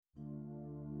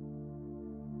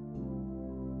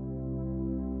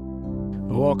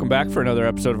Welcome back for another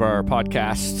episode of our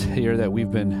podcast here that we've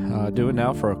been doing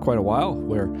now for quite a while,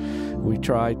 where we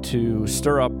try to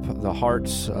stir up the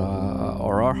hearts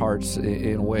or our hearts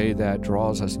in a way that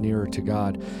draws us nearer to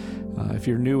God. If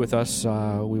you're new with us,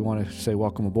 we want to say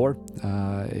welcome aboard.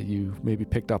 You maybe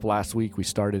picked up last week. We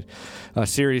started a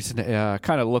series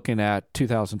kind of looking at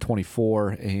 2024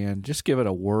 and just give it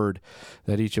a word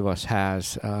that each of us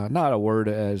has. Not a word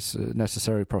as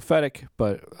necessarily prophetic,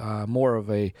 but more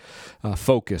of a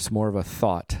focus, more of a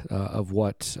thought of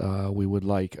what we would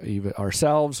like either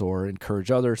ourselves or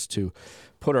encourage others to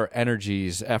put our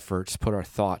energies, efforts, put our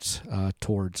thoughts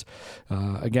towards.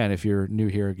 Again, if you're new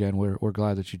here, again, we're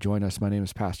glad that you joined us. My name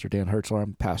is Pastor Dan Hertzler.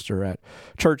 I'm pastor at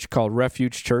a church called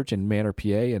Refuge Church in Manor, PA,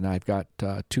 and I've got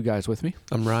two guys with me.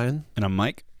 I'm Ryan. And I'm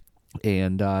Mike.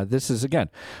 And this is,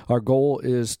 again, our goal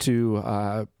is to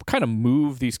kind of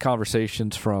move these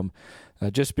conversations from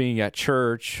just being at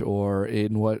church or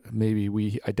in what maybe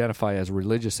we identify as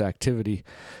religious activity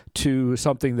to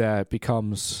something that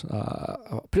becomes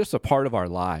just a part of our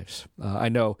lives. I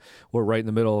know we're right in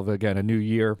the middle of, again, a new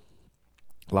year.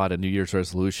 A lot of New Year's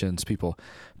resolutions. People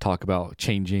talk about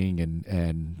changing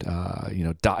and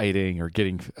dieting or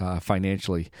getting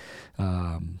financially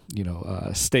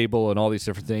stable and all these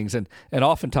different things. And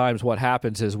oftentimes what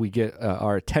happens is we get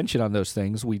our attention on those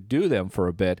things. We do them for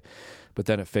a bit, but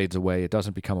then it fades away. It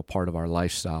doesn't become a part of our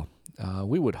lifestyle.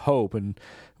 We would hope and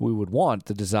we would want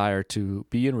the desire to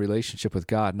be in relationship with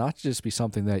God, not just be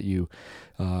something that you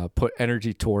put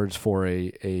energy towards for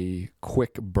a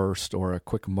quick burst or a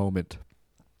quick moment,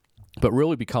 but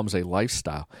really becomes a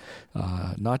lifestyle.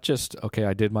 Not just, okay,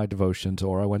 I did my devotions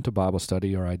or I went to Bible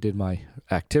study or I did my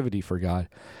activity for God,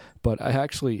 but I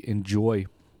actually enjoy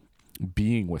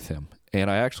being with Him. And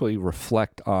I actually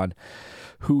reflect on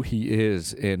who He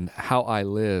is and how I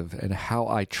live and how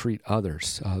I treat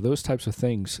others. Those types of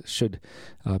things should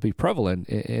be prevalent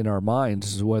in our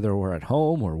minds, whether we're at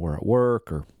home or we're at work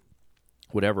or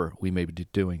whatever we may be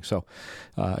doing. So,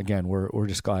 again, we're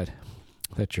just glad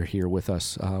that you're here with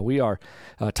us. We are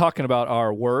talking about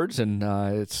our words, and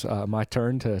it's my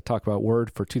turn to talk about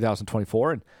word for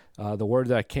 2024. And the word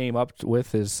that I came up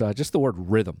with is just the word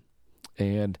rhythm.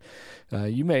 And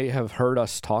you may have heard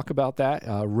us talk about that.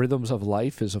 Rhythms of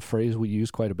life is a phrase we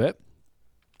use quite a bit,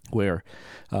 where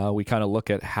we kind of look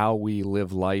at how we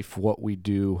live life, what we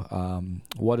do,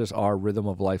 what does our rhythm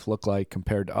of life look like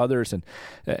compared to others,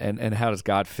 and how does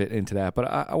God fit into that. But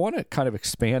I want to kind of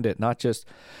expand it, not just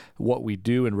what we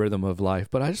do in rhythm of life,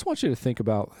 but I just want you to think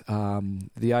about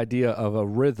the idea of a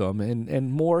rhythm,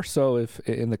 and more so if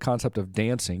in the concept of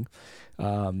dancing.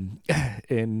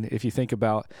 And if you think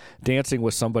about dancing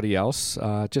with somebody else,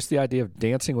 just the idea of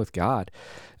dancing with God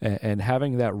and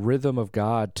having that rhythm of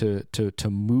God to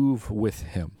move with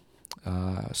Him.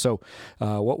 So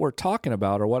what we're talking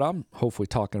about, or what I'm hopefully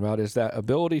talking about, is that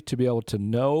ability to be able to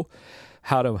know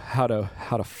how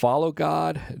to follow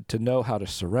God, to know how to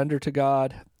surrender to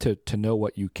God, to know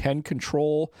what you can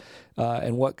control,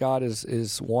 and what God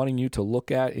is wanting you to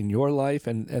look at in your life,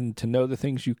 and to know the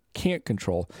things you can't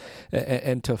control,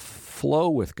 and to flow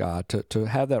with God, to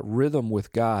have that rhythm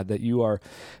with God, that you are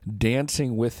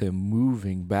dancing with Him,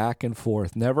 moving back and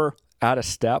forth, never out of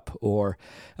step, or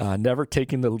never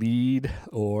taking the lead,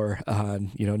 or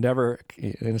never,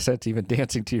 in a sense, even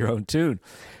dancing to your own tune,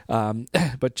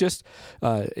 but just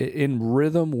in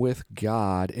rhythm with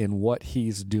God and what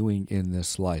He's doing in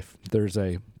this life. There's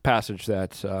a passage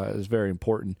that is very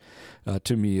important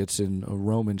to me. It's in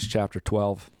Romans chapter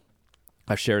 12.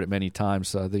 I've shared it many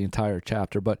times, the entire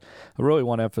chapter, but I really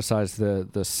want to emphasize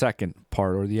the second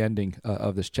part, or the ending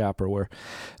of this chapter, where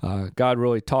God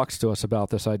really talks to us about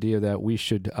this idea that we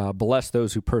should bless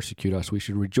those who persecute us. We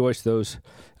should rejoice those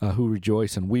who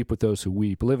rejoice and weep with those who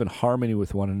weep. Live in harmony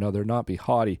with one another, not be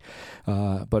haughty,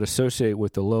 but associate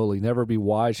with the lowly. Never be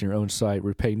wise in your own sight.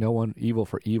 Repay no one evil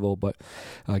for evil, but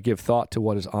give thought to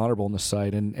what is honorable in the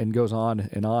sight, and goes on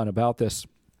and on about this.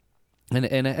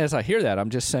 And as I hear that, I'm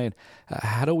just saying,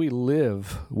 how do we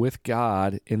live with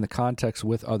God in the context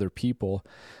with other people,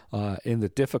 in the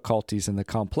difficulties and the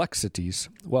complexities?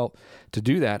 Well, to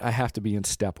do that, I have to be in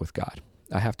step with God.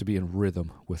 I have to be in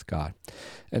rhythm with God.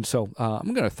 And so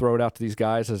I'm going to throw it out to these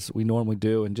guys as we normally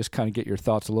do, and just kind of get your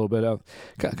thoughts a little bit of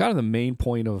kind of the main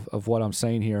point of what I'm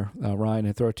saying here, Ryan,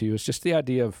 and throw it to you. It's just the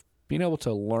idea of being able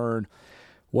to learn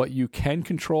what you can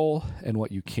control and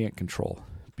what you can't control.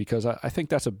 Because I think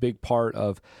that's a big part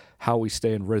of how we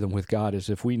stay in rhythm with God, is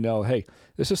if we know, hey,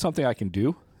 this is something I can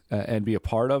do, and be a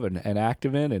part of and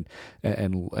active in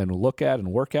and look at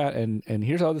and work at. And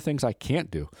here's other things I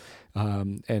can't do.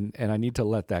 And I need to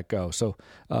let that go. So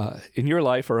in your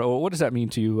life, or what does that mean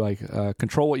to you? Like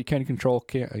control what you can control,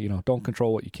 don't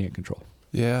control what you can't control.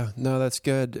 Yeah, no, that's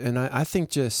good. And I think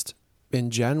just in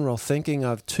general, thinking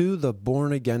of to the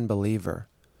born again believer,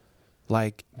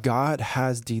 like God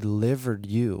has delivered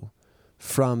you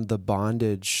from the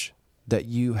bondage that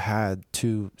you had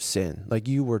to sin. Like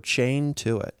you were chained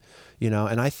to it,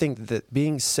 and I think that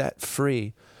being set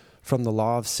free from the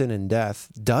law of sin and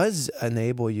death does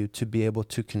enable you to be able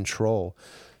to control,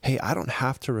 hey, I don't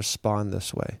have to respond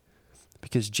this way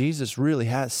because Jesus really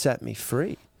has set me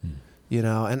free,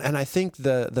 and I think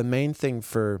the main thing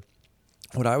for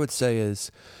what I would say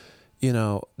is,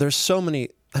 there's so many,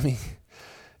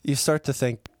 you start to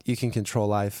think you can control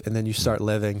life and then you start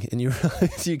living and you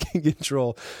realize you can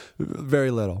control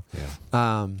very little.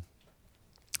 Yeah.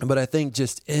 But I think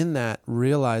just in that,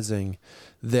 realizing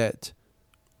that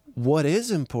what is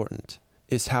important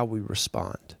is how we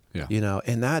respond,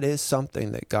 and that is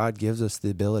something that God gives us the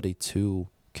ability to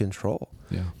control,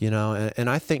 and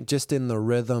I think just in the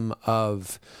rhythm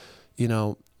of,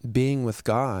 being with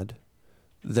God,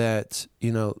 that,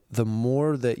 the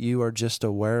more that you are just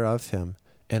aware of him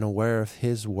and aware of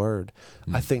his word,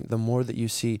 I think the more that you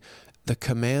see the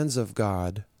commands of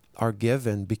God are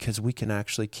given because we can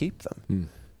actually keep them,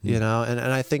 and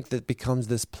I think that becomes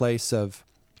this place of,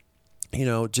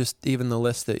 just even the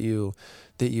list that you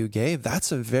gave,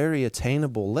 that's a very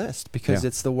attainable list because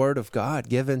it's the word of God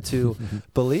given to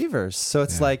believers. So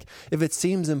it's like, if it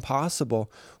seems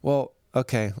impossible, well,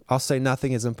 okay, I'll say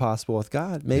nothing is impossible with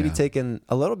God. Maybe taken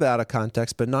a little bit out of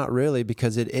context, but not really,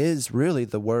 because it is really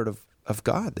the word of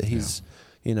God that he's,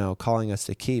 calling us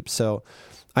to keep. So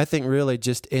I think really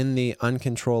just in the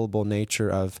uncontrollable nature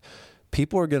of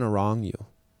people are going to wrong you.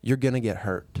 You're going to get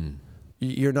hurt.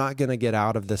 You're not going to get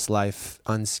out of this life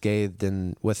unscathed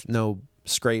and with no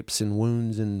scrapes and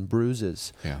wounds and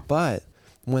bruises. Yeah. But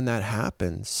when that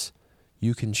happens,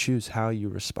 you can choose how you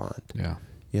respond. Yeah.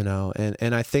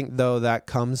 And I think though that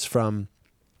comes from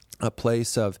a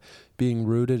place of being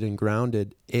rooted and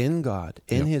grounded in God,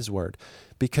 in his word,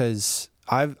 because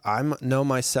I know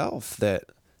myself that,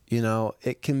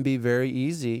 it can be very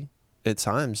easy at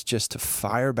times just to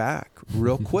fire back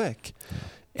real quick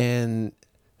and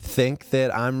think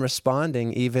that I'm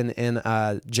responding even in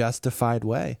a justified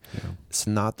way. Yeah. It's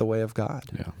not the way of God.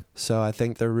 Yeah. So I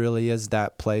think there really is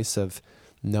that place of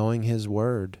knowing his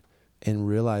word and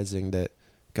realizing that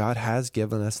God has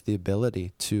given us the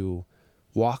ability to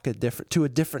walk to a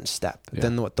different step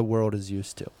than what the world is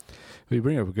used to. You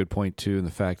bring up a good point too, in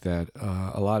the fact that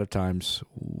a lot of times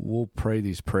we'll pray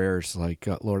these prayers like,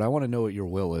 Lord, I want to know what your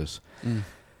will is.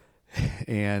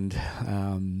 And,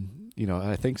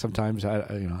 I think sometimes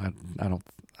I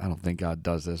don't think God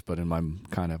does this, but in my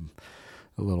kind of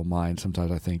a little mind,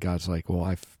 sometimes I think God's like, well,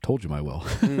 I've told you my will.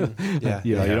 You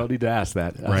don't need to ask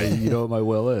that. Right. You know what my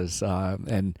will is.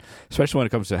 And especially when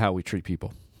it comes to how we treat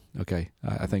people. Okay.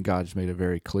 I think God's made it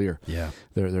very clear. Yeah.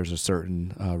 There's a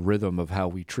certain rhythm of how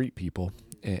we treat people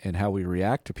and how we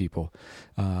react to people,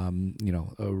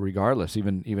 regardless.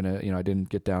 Even I didn't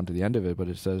get down to the end of it, but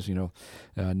it says,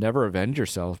 never avenge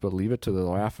yourselves, but leave it to the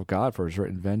wrath of God, for it's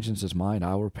written, vengeance is mine,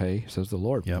 I will repay, says the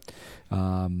Lord. Yep.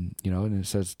 And it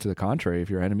says to the contrary, if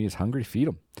your enemy is hungry, feed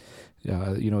him.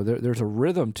 There's a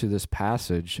rhythm to this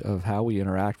passage of how we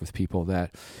interact with people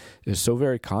that is so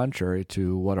very contrary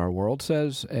to what our world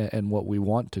says and what we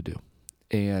want to do.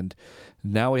 And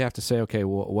now we have to say, okay,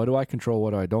 well, what do I control?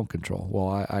 What do I don't control?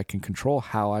 Well, I can control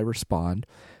how I respond.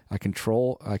 I can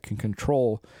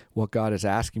control what God is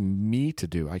asking me to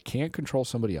do. I can't control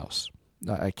somebody else.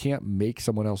 I can't make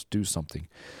someone else do something.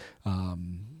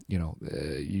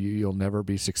 You'll never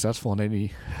be successful in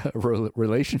any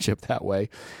relationship that way.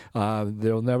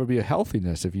 There'll never be a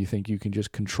healthiness if you think you can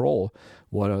just control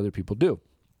what other people do.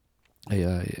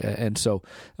 And so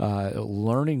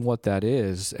learning what that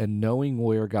is and knowing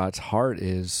where God's heart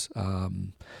is,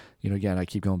 again, I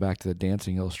keep going back to the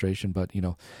dancing illustration, but,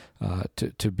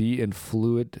 to be in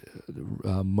fluid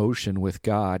motion with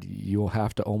God, you'll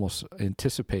have to almost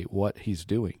anticipate what he's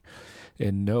doing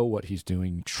and know what he's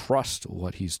doing, trust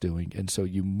what he's doing. And so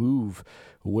you move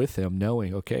with him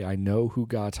knowing, okay, I know who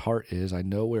God's heart is. I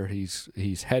know where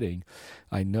he's heading.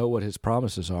 I know what his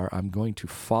promises are. I'm going to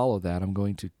follow that. I'm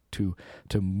going to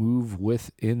move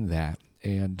within that.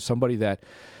 And somebody that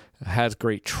has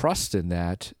great trust in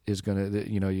that is going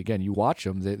to, again, you watch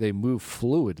them, they move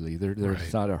fluidly.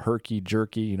 There's not a herky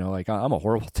jerky, like I'm a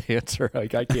horrible dancer.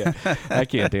 Like I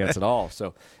can't dance at all.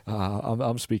 So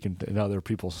I'm speaking in other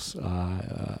people's,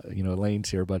 lanes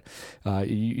here, but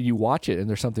you watch it and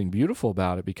there's something beautiful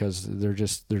about it because they're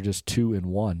just two in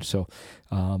one. So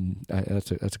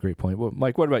that's a great point. Well,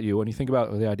 Mike, what about you? When you think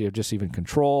about the idea of just even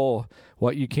control,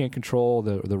 what you can't control,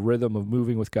 the rhythm of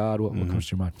moving with God, what comes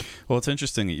to your mind? Well, it's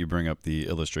interesting that you bring up the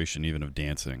illustration even of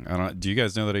dancing. Do you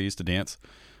guys know that I used to dance?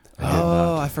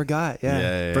 I forgot.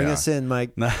 Yeah. Bring us in,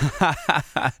 Mike. Well,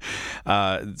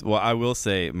 I will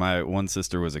say my one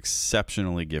sister was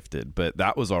exceptionally gifted, but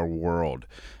that was our world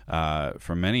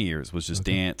for many years, was just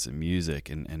dance and music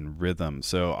and rhythm.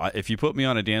 So if you put me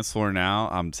on a dance floor now,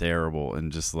 I'm terrible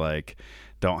and just like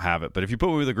don't have it. But if you put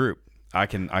me with a group, I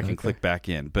can click back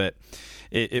in. But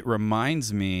it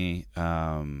reminds me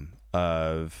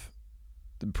of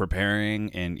preparing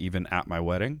and even at my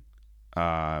wedding.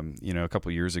 A couple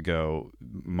of years ago,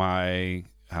 my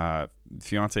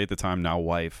fiance at the time, now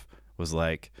wife, was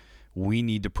like, we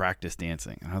need to practice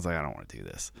dancing. And I was like, I don't want to do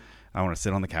this. I want to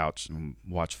sit on the couch and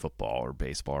watch football or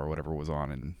baseball or whatever was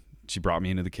on. And she brought me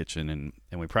into the kitchen and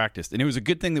we practiced. And it was a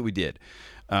good thing that we did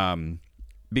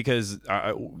because,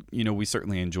 we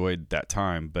certainly enjoyed that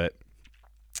time. But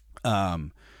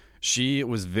she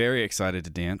was very excited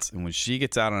to dance. And when she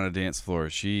gets out on a dance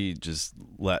floor, she just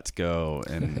lets go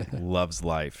and loves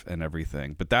life and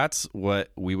everything. But that's what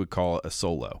we would call a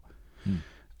solo.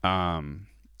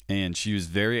 And she was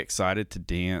very excited to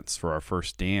dance for our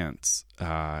first dance,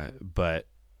 but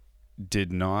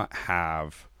did not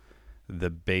have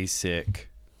the basic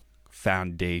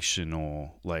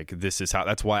foundational, like, this is how,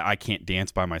 that's why I can't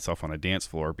dance by myself on a dance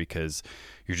floor, because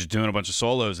you're just doing a bunch of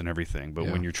solos and everything. But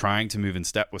when you're trying to move in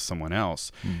step with someone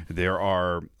else, there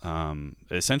are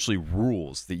essentially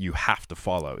rules that you have to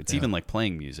follow. It's even like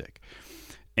playing music,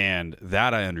 and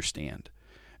that I understand.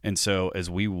 And so as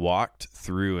we walked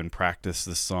through and practiced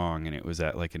the song, and it was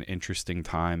at like an interesting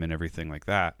time and everything like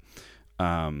that,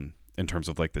 in terms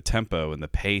of like the tempo and the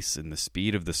pace and the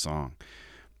speed of the song,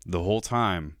 the whole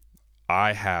time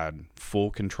I had full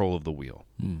control of the wheel.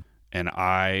 And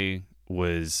I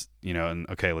was, and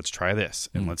okay, let's try this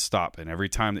and let's stop. And every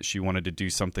time that she wanted to do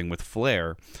something with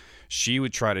flair, she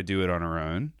would try to do it on her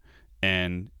own.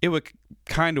 And it would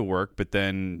kind of work, but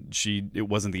then it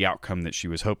wasn't the outcome that she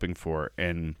was hoping for.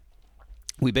 And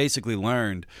we basically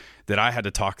learned that I had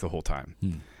to talk the whole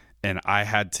time. And I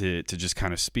had to just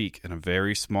kind of speak in a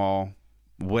very small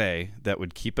way that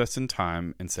would keep us in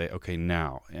time and say, okay,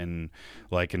 now, and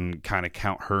kind of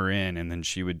count her in, and then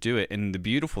she would do it. And the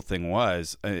beautiful thing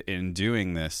was, in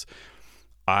doing this,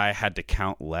 I had to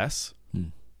count less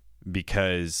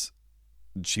because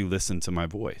she listened to my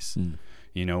voice.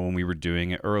 When we were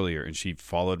doing it earlier, and she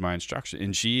followed my instruction.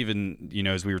 And she even,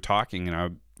 as we were talking, and I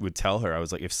would tell her, I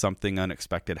was like, if something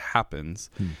unexpected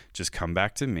happens, just come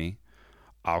back to me.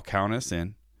 I'll count us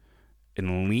in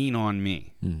and lean on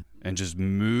me and just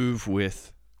move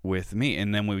with me.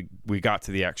 And then we got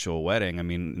to the actual wedding. I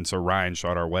mean, and so Ryan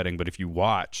shot our wedding, but if you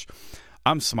watch,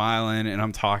 I'm smiling and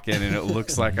I'm talking and it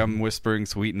looks like I'm whispering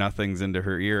sweet nothings into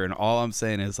her ear. And all I'm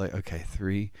saying is like, okay,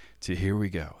 3, 2, here we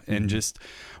go. And just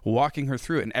walking her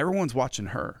through it, and everyone's watching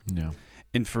her. Yeah.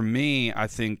 And for me, I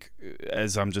think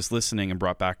as I'm just listening and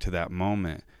brought back to that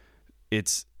moment,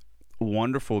 it's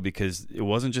wonderful because it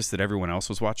wasn't just that everyone else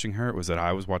was watching her, it was that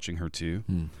I was watching her too.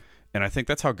 And I think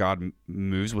that's how God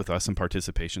moves with us in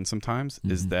participation sometimes,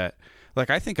 is that, like,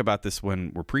 I think about this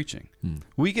when we're preaching.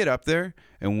 We get up there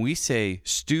and we say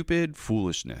stupid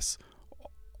foolishness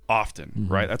often,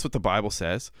 right? That's what the Bible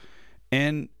says.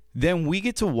 And then we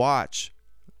get to watch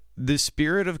the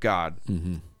Spirit of God,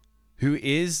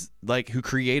 who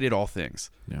created all things,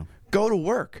 go to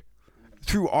work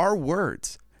through our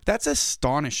words. That's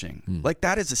astonishing. Like,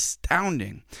 that is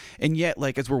astounding. And yet,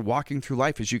 like, as we're walking through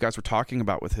life, as you guys were talking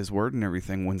about with his word and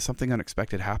everything, when something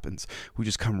unexpected happens, we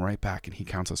just come right back and he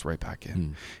counts us right back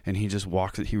in. And he just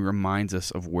he reminds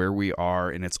us of where we are,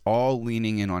 and it's all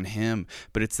leaning in on him,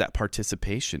 but it's that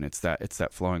participation. It's that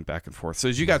flowing back and forth. So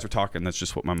as you guys were talking, that's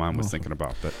just what my mind was thinking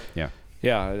about. But yeah.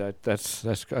 Yeah, that's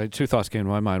two thoughts came to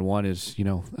my mind. One is,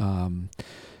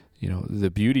 the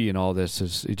beauty in all this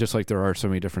is just like there are so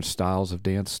many different styles of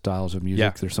dance, styles of music.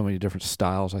 Yeah. There's so many different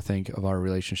styles, I think, of our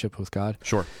relationship with God.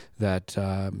 Sure. That,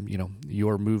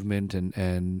 your movement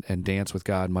and dance with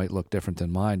God might look different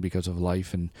than mine because of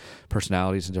life and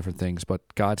personalities and different things,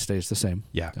 but God stays the same.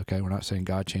 Yeah. Okay. We're not saying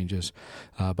God changes,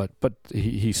 but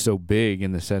he's so big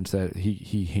in the sense that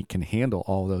he can handle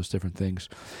all those different things.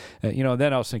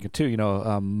 Then I was thinking too,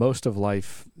 most of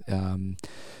life,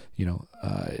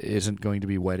 isn't going to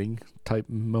be wedding type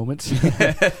moments.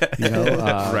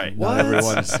 Right. Not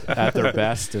everyone's at their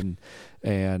best and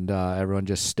everyone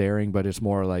just staring, but it's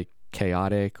more like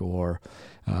chaotic or,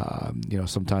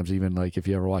 sometimes even like if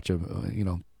you ever watch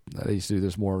they used to do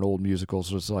this more in old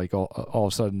musicals. It's like all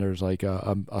of a sudden there's like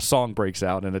a song breaks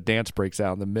out and a dance breaks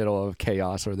out in the middle of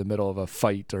chaos or the middle of a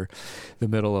fight or the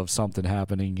middle of something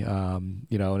happening. And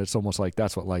it's almost like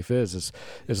that's what life is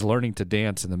learning to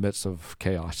dance in the midst of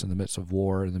chaos, in the midst of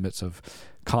war, in the midst of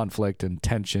conflict and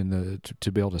tension,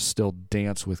 to be able to still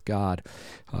dance with God.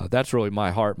 That's really my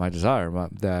heart, my desire,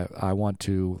 that I want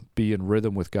to be in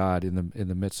rhythm with God in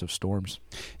the midst of storms.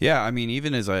 Yeah, I mean,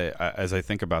 even as I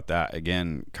think about that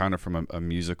again, kind of from a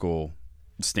musical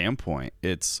standpoint,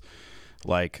 it's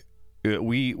like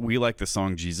we like the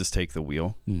song "Jesus Take the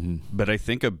Wheel," but I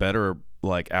think a better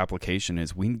application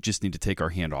is we just need to take our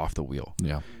hand off the wheel.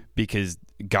 Yeah. Because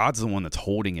God's the one that's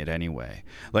holding it anyway.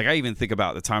 Like I even think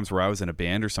about the times where I was in a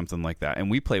band or something like that,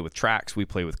 and we play with tracks, we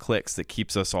play with clicks that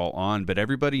keeps us all on, but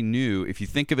everybody knew, if you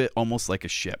think of it almost like a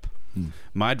ship,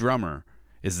 my drummer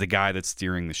is the guy that's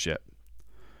steering the ship.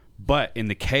 But in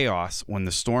the chaos, when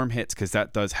the storm hits, because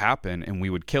that does happen, and we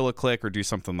would kill a click or do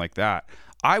something like that,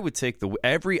 I would take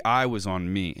every eye was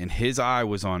on me and his eye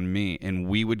was on me, and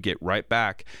we would get right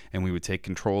back and we would take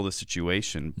control of the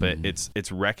situation. But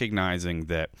it's recognizing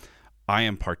that I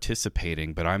am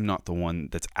participating, but I'm not the one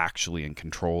that's actually in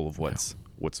control of what's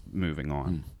moving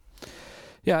on.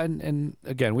 Yeah, and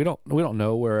again, we don't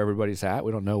know where everybody's at.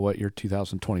 We don't know what your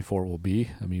 2024 will be.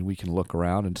 I mean, we can look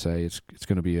around and say it's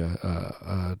going to be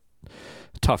a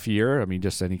tough year. I mean,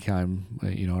 just any time,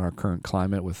 in our current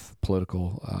climate with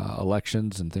political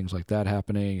elections and things like that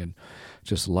happening, and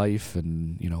just life,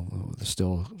 and there's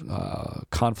still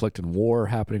conflict and war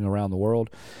happening around the world.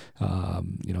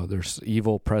 There's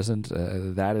evil present.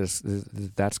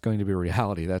 That's going to be a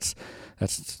reality. That's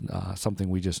something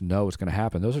we just know is going to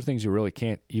happen. Those are things you really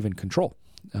can't even control.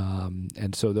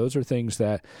 And so those are things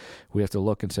that we have to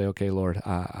look and say, okay, Lord,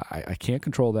 I can't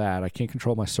control that. I can't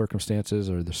control my circumstances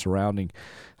or the surrounding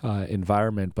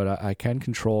environment, but I can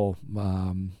control,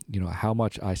 how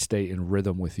much I stay in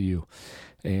rhythm with you.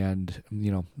 And,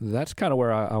 that's kind of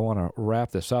where I want to wrap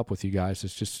this up with you guys.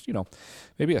 It's just,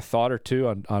 maybe a thought or two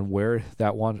on where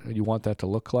you want that to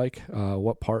look like.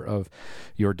 What part of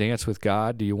your dance with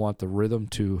God do you want the rhythm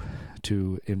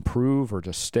to improve or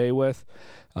to stay with?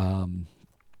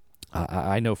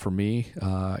 I know for me,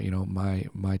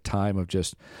 my time of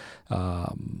just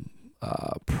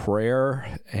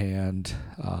prayer and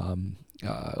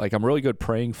I'm really good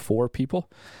praying for people.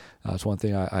 It's one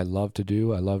thing I love to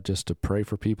do. I love just to pray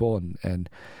for people, and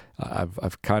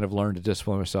I've kind of learned to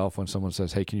discipline myself when someone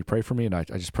says, "Hey, can you pray for me?" And I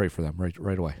just pray for them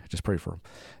right away. I just pray for them,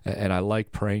 and I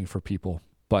like praying for people.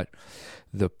 But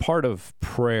the part of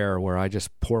prayer where I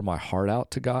just pour my heart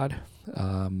out to God,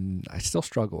 I still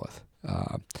struggle with.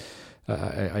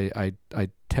 I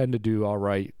tend to do all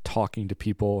right talking to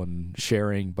people and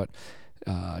sharing, but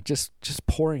just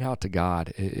pouring out to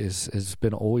God has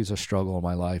been always a struggle in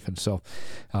my life. And so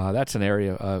that's an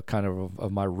area kind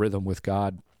of my rhythm with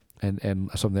God, and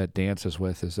something that dances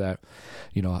with is that,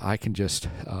 I can just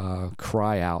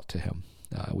cry out to him.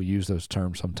 We use those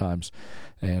terms sometimes,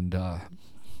 and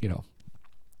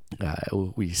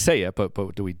we say it,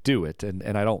 but do we do it?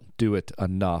 And I don't do it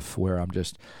enough where I'm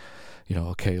just,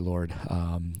 okay, Lord,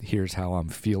 here's how I'm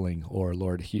feeling, or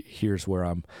Lord, here's where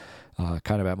I'm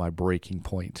kind of at my breaking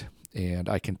point. And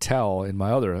I can tell in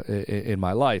my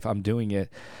life, I'm doing it.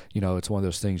 It's one of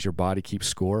those things, your body keeps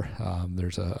score.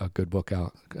 There's a good book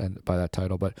out by that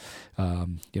title, but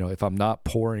if I'm not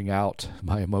pouring out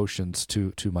my emotions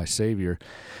to my Savior,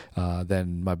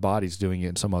 then my body's doing it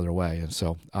in some other way. And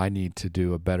so I need to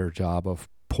do a better job of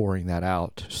pouring that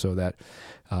out so that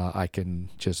I can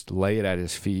just lay it at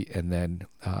his feet and then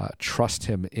trust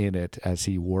him in it as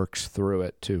he works through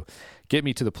it to get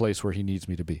me to the place where he needs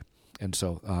me to be. And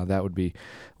so that would be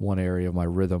one area of my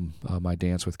rhythm, my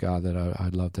dance with God that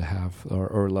I'd love to have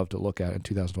or love to look at in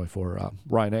 2024.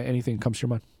 Ryan, anything comes to your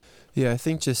mind? Yeah, I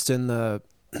think just in the,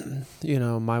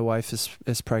 my wife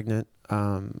is pregnant.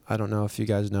 I don't know if you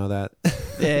guys know that.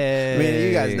 I mean,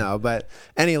 you guys know, but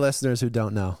any listeners who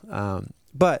don't know.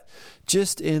 But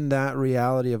just in that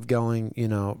reality of going,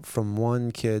 from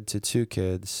one kid to two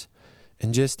kids,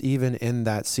 and just even in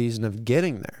that season of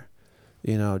getting there,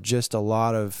 just a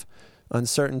lot of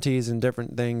uncertainties and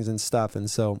different things and stuff. And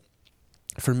so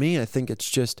for me, I think it's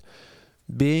just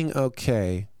being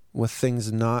okay with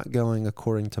things not going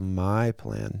according to my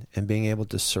plan and being able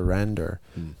to surrender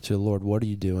to, Lord, what are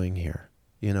you doing here?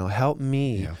 Help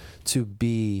me to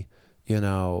be,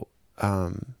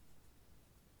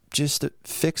 just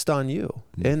fixed on you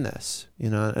in this, you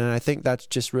know. And I think that's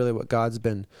just really what God's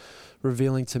been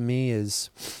revealing to me is,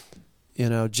 you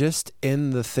know, just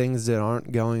in the things that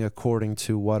aren't going according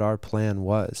to what our plan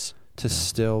was, to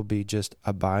still be just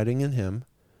abiding in him,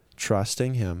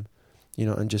 trusting him, you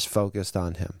know, and just focused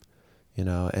on him, you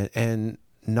know, and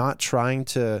not trying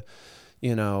to,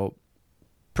 you know,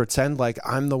 pretend like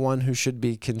I'm the one who should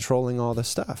be controlling all the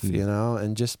stuff, you know,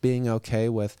 and just being okay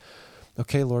with,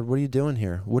 okay, Lord, what are you doing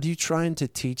here? What are you trying to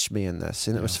teach me in this?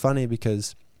 And it was funny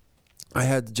because I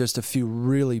had just a few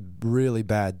really, really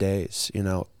bad days, you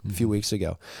know, a few weeks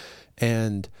ago.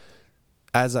 And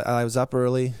as I was up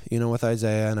early, you know, with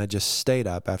Isaiah, and I just stayed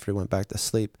up after he went back to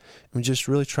sleep, and just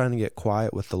really trying to get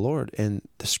quiet with the Lord. And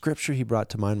the scripture he brought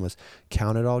to mind was,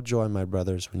 "Count it all joy, my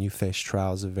brothers, when you face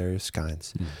trials of various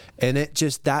kinds." And it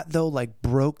just, that though, like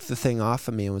broke the thing off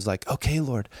of me and was like, okay,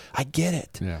 Lord, I get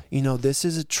it. Yeah. You know, this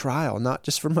is a trial, not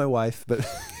just for my wife, but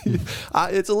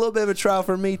it's a little bit of a trial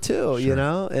for me too, you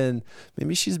know, and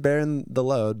maybe she's bearing the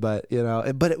load, but you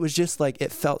know, but it was just like,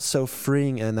 it felt so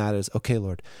freeing. And that is, okay,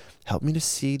 Lord, help me to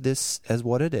see this as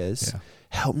what it is. Yeah.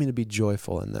 Help me to be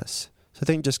joyful in this. So I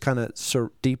think just kind of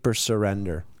deeper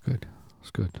surrender. Good.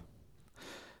 That's good.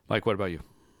 Mike, what about you?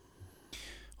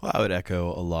 Well, I would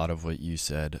echo a lot of what you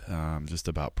said, just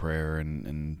about prayer.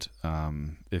 And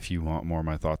if you want more of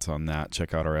my thoughts on that,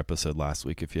 check out our episode last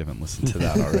week if you haven't listened to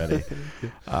that already.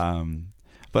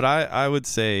 But I would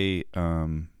say,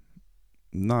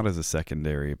 not as a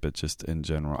secondary, but just in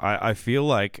general, I feel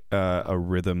like a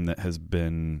rhythm that has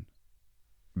been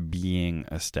being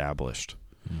established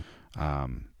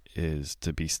is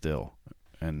to be still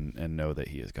and know that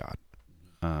he is God,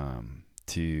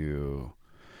 to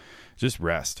just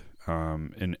rest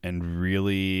and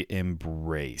really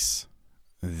embrace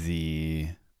the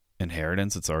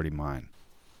inheritance that's already mine.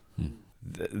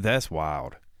 That's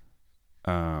wild.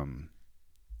 Yeah,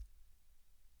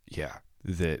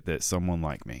 that someone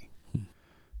like me,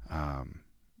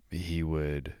 he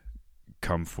would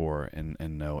come for and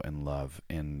know and love.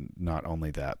 And not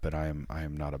only that, but I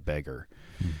am not a beggar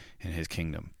in his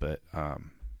kingdom, but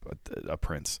a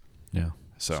prince. Yeah.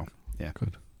 So, yeah.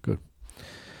 Good.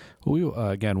 Well, we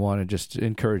again want to just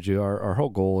encourage you. Our whole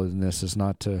goal in this is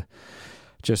not to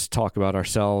just talk about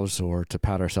ourselves or to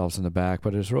pat ourselves in the back,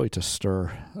 but it's really to stir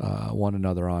one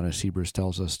another on, as Hebrews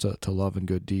tells us, to love and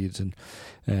good deeds,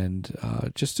 and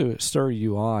just to stir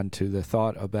you on to the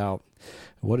thought about,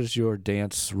 what does your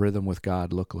dance rhythm with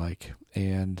God look like?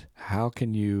 And how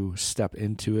can you step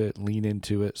into it, lean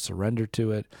into it, surrender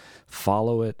to it,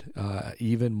 follow it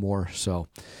even more so?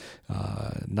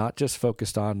 Not just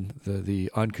focused on the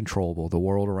uncontrollable, the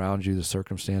world around you, the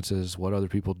circumstances, what other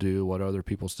people do, what other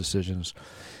people's decisions,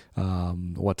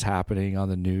 what's happening on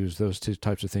the news, those two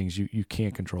types of things you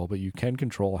can't control, but you can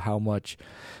control how much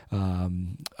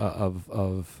of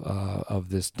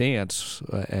this dance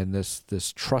and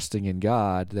this trusting in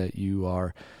God that you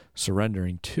are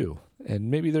surrendering to.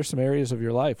 And maybe there's some areas of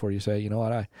your life where you say, you know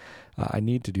what, I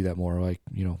need to do that more. Like,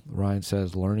 you know, Ryan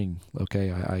says, learning,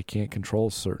 okay, I can't control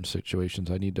certain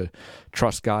situations. I need to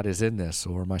trust God is in this,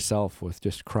 or myself with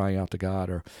just crying out to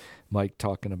God, or Mike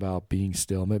talking about being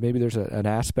still. Maybe there's an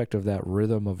aspect of that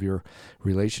rhythm of your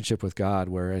relationship with God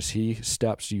where as he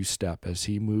steps, you step. As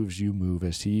he moves, you move.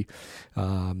 As he,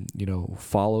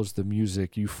 follows the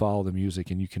music, you follow the music,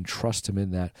 and you can trust him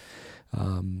in that.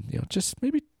 Just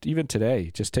maybe even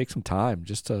today, just take some time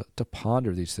just to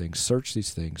ponder these things, search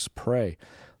these things, pray.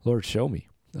 Lord, show me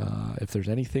if there's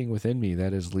anything within me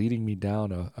that is leading me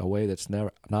down a way that's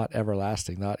not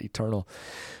everlasting, not eternal,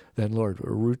 then Lord,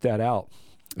 root that out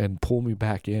and pull me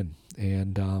back in.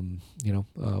 And,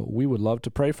 we would love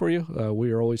to pray for you.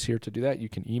 We are always here to do that. You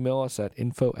can email us at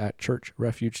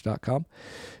info@churchrefuge.com.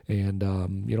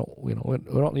 And, we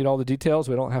don't need all the details.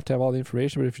 We don't have to have all the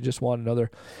information, but if you just want another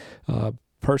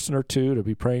person or two to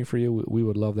be praying for you, we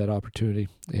would love that opportunity.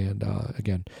 And,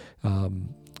 again,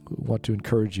 want to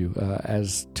encourage you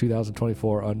as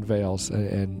 2024 unveils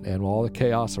and all the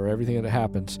chaos or everything that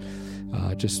happens,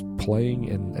 just playing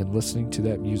and listening to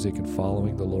that music and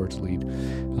following the Lord's lead.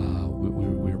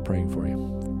 We are praying for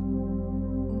you.